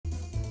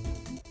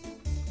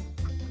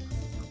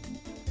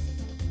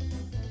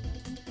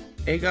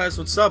Hey guys,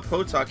 what's up?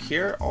 Hotak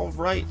here.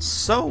 Alright,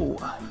 so,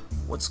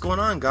 what's going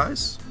on,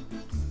 guys?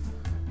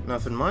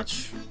 Nothing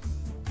much.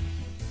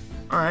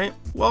 Alright,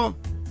 well,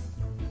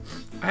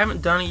 I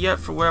haven't done it yet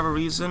for whatever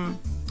reason,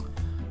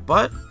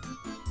 but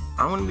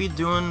I'm going to be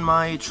doing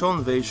my troll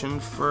invasion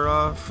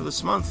for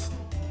this month.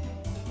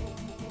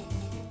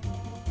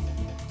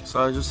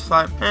 So I just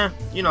thought,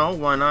 you know,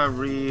 why not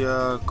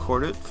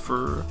re-record it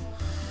for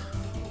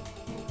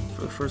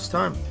the first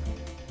time.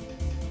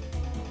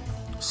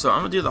 So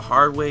I'm going to do the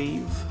hard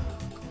wave.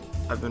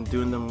 I've been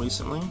doing them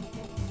recently.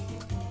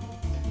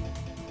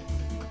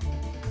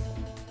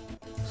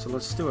 So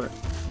let's do it.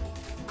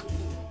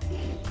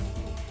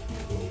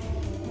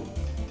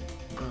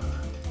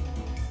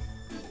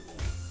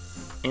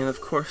 And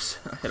of course,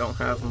 I don't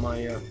have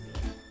my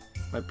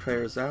my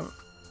prayers out.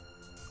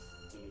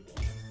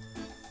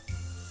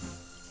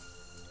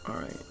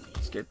 Alright,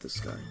 let's get this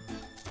guy.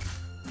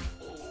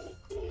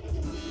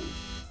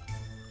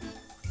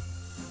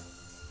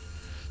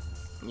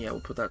 Yeah,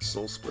 we'll put that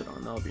soul split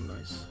on, that'll be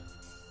nice.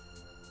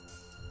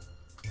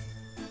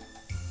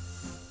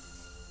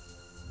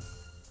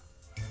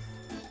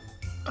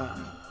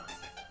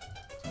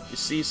 You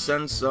see,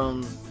 since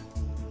I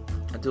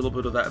did a little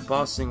bit of that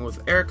bossing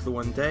with Eric the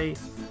one day,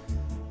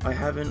 I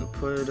haven't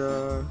put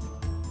it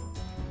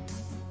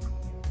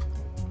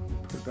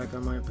back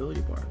on my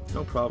ability bar.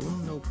 No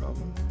problem, no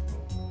problem.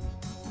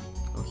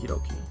 Okie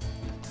dokie.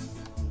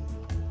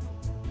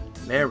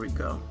 There we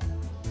go.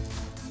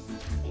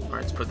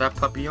 Alright, let's put that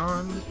puppy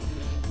on.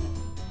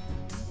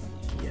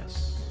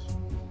 Yes.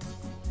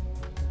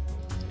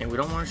 And we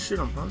don't want to shoot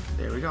him, huh?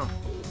 There we go.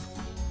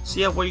 So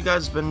yeah, what you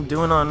guys been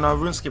doing on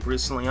RuneScape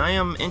recently? I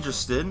am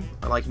interested.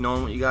 I like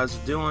knowing what you guys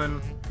are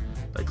doing.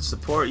 I like to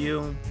support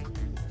you.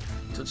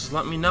 So just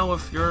let me know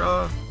if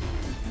you're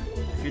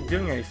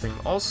doing anything.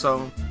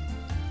 Also,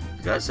 if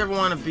you guys ever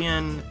want to be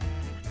in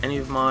any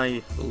of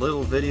my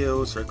little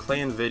videos or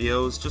clan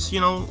videos, just, you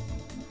know,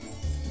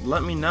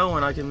 let me know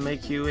and I can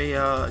make you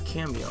a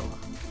cameo.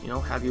 You know,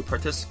 have you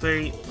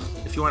participate.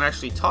 If you want to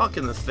actually talk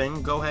in the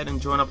thing, go ahead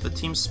and join up the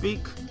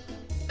TeamSpeak.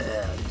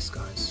 These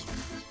guys.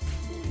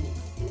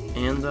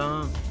 And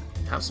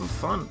have some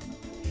fun.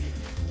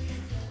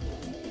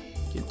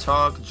 You can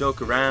talk,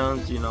 joke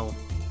around, you know,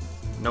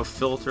 no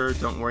filter,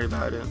 don't worry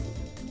about it.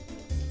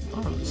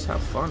 Oh, just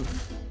have fun.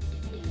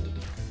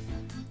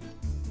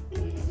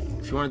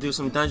 If you want to do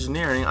some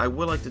dungeoneering, I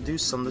would like to do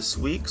some this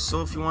week,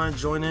 so if you want to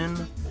join in,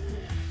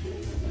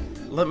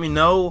 let me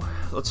know.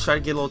 Let's try to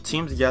get a little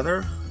team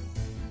together,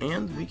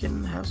 and we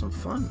can have some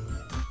fun.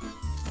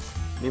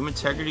 Maybe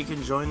Integrity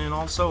can join in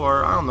also,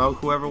 or I don't know,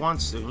 whoever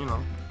wants to, you know.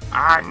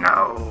 I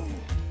know!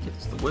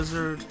 It's the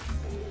wizard.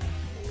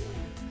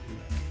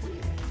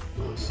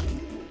 Awesome.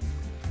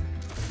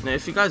 Now,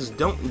 if you guys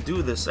don't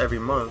do this every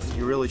month,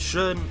 you really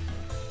should.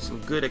 Some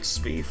good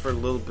XP for a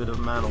little bit of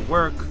amount of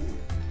work.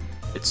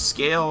 It's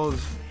scaled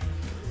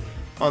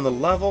on the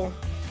level,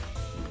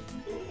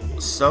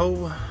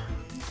 so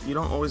you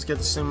don't always get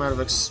the same amount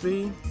of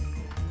XP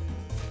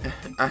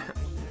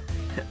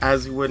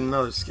as you would in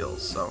other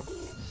skills, so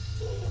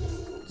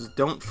just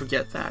don't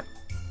forget that.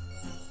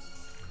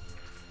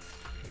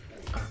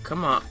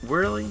 Come on,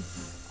 really?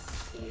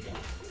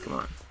 Come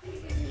on.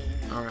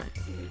 Alright,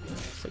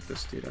 let's take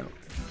this dude out.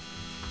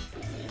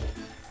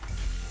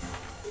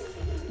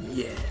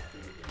 Yeah.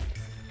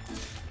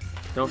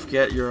 Don't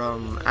forget your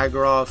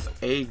Agaroth,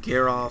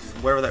 Garoth,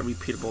 whatever that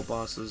repeatable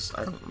boss is.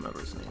 I don't remember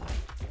his name.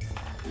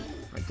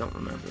 I don't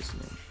remember his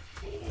name.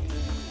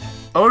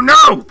 Oh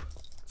no!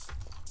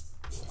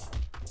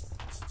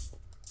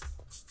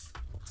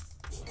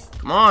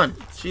 Come on!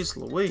 Jeez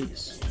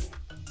Louise.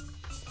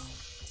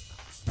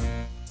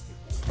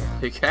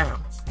 Big cow.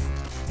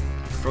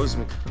 Froze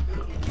me.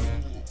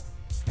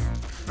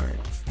 Alright.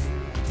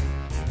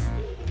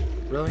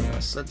 Really? I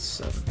said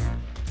 7.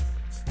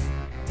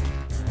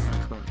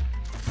 Come on.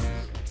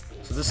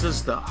 So this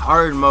is the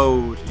hard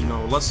mode, you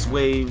know, less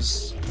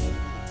waves.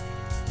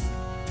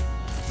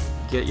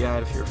 Get you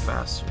out of here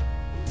faster.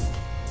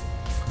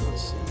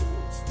 Let's see.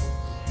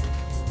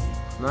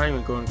 I'm not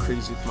even going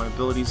crazy with my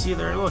abilities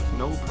either. Look,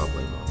 no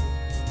problemo.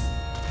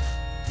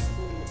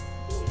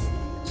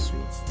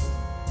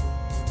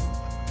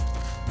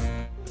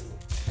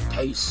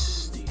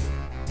 Tasty.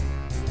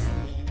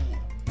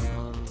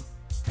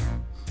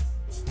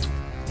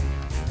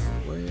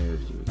 Where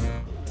do we go?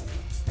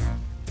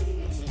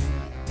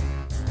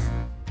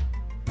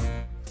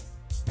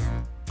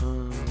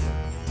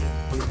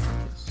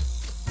 Yes.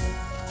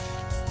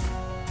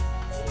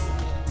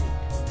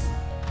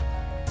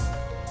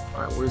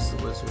 Alright, where's the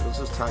wizard? Let's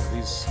just attack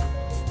these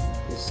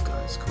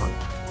guys. Come on.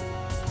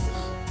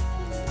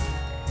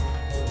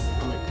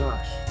 Oh my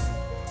gosh.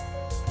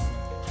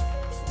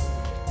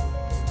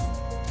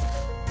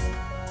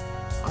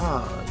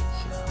 Ah,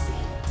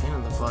 pain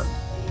in the butt.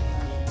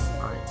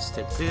 Alright, let's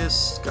take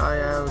this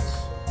guy out.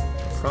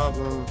 No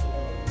problem.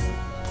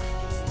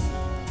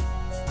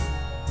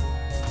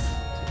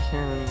 Take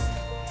him.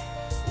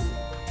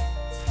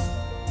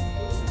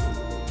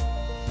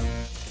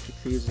 Take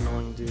these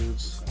annoying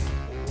dudes.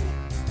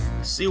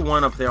 I see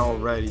one up there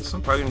already, so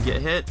I'm probably gonna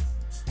get hit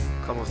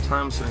a couple of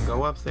times and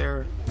go up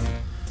there.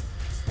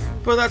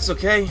 But that's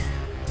okay.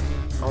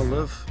 I'll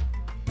live.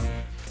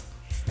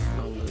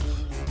 I'll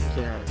live.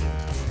 Get out of here.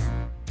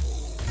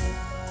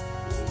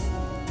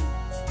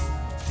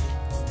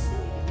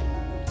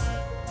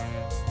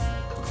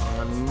 Come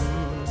on.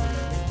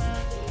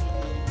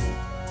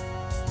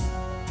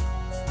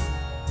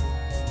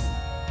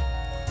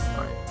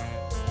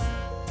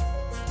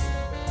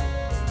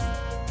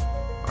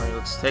 Alright,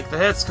 let's take the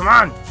hits. Come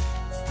on!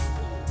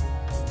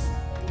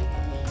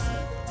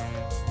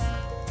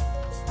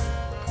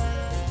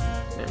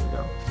 There we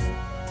go.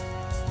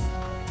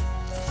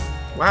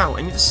 Wow,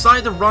 and you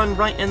decide to run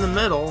right in the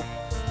middle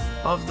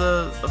of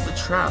the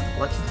trap,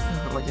 like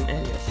an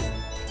idiot.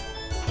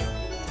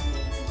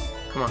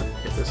 Come on,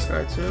 hit this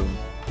guy too.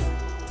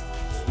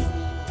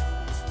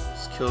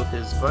 Just killed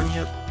his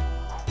bunyip.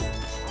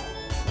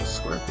 The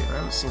scorpion, I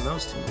haven't seen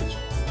those too much.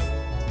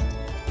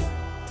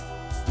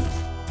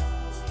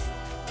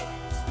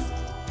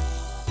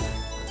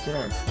 Get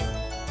out of here.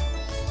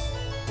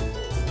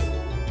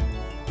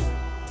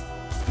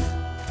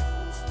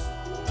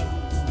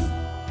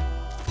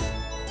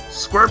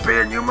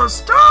 Scorpion, you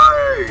must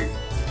die!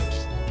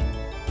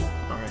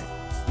 Alright,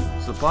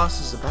 so the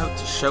boss is about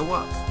to show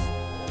up.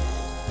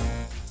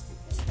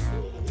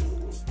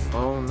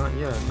 Oh, not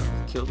yet.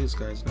 Kill these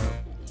guys now.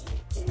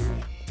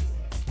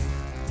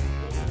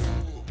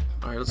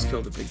 Alright, let's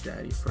kill the big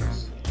daddy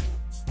first.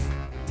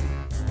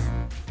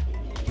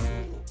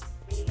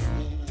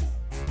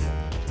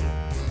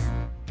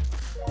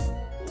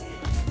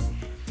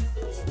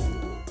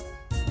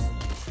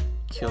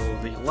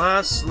 Kill the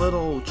last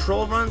little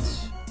troll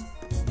runt.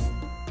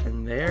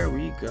 And there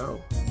we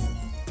go.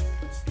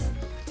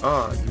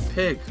 Ah, you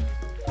pig.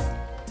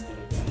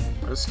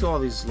 Let's kill all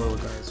these little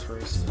guys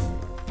first.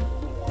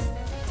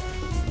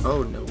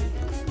 Oh no.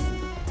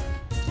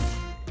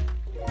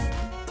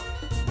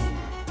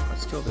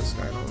 Let's kill this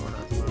guy. I don't want to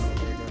have to run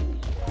over again.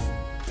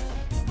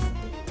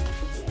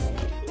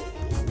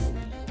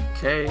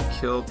 Okay,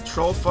 killed the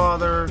troll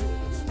father.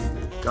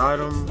 Got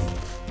him.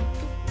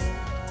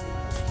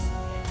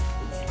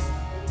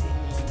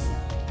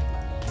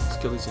 Let's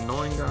kill these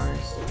annoying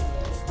guys.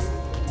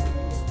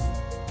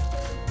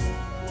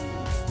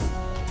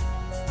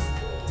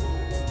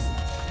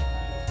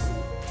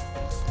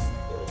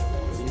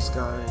 These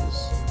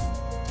guys.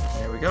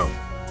 There we go.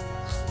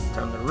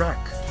 Time to wreck.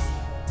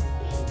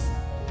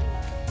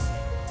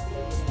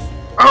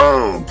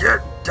 Oh,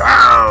 get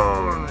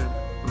down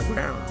on the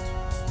ground.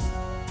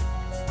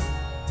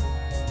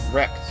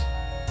 Wrecked.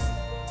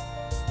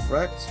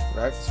 Wrecked,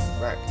 wrecked,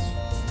 wrecked.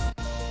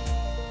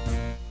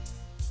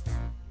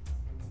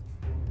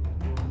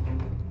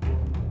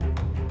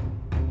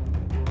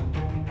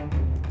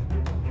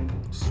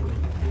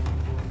 Sweet.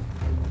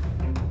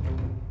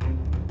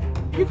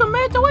 You can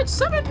make the way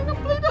 7 to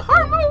complete the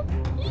hard mode.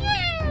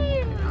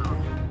 Yeah!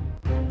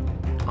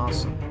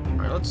 Awesome.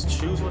 Alright, let's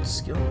choose what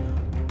skill now.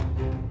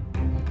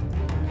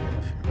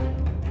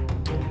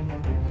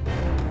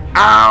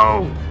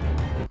 Ow!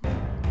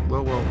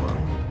 Whoa, whoa, whoa.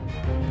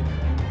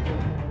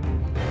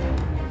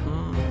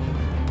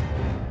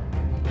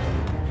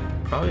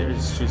 Probably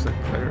just choose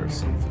like prayer or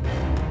something.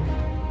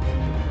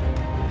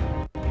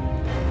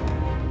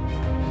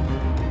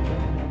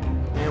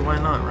 Yeah, why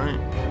not, right?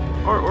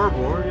 Or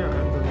board, yeah.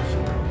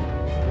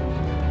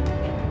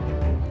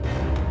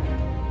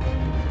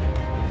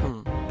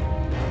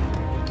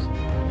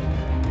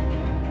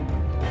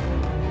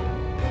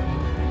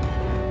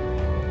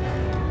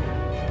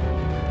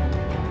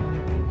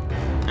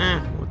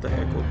 What the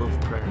heck, we'll go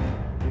for prayer.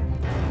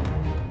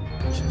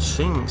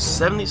 Cha-ching,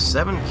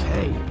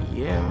 77k,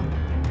 yeah.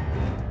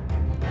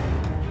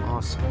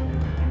 Awesome.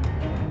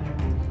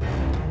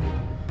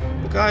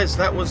 Well guys,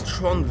 that was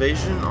Troll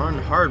Invasion on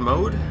hard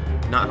mode.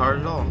 Not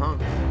hard at all, huh?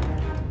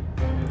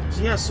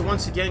 So yeah, so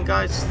once again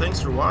guys, thanks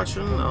for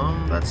watching.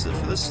 That's it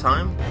for this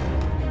time.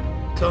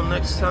 Till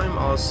next time,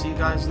 I'll see you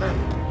guys then.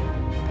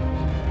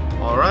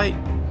 Alright,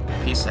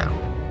 peace out.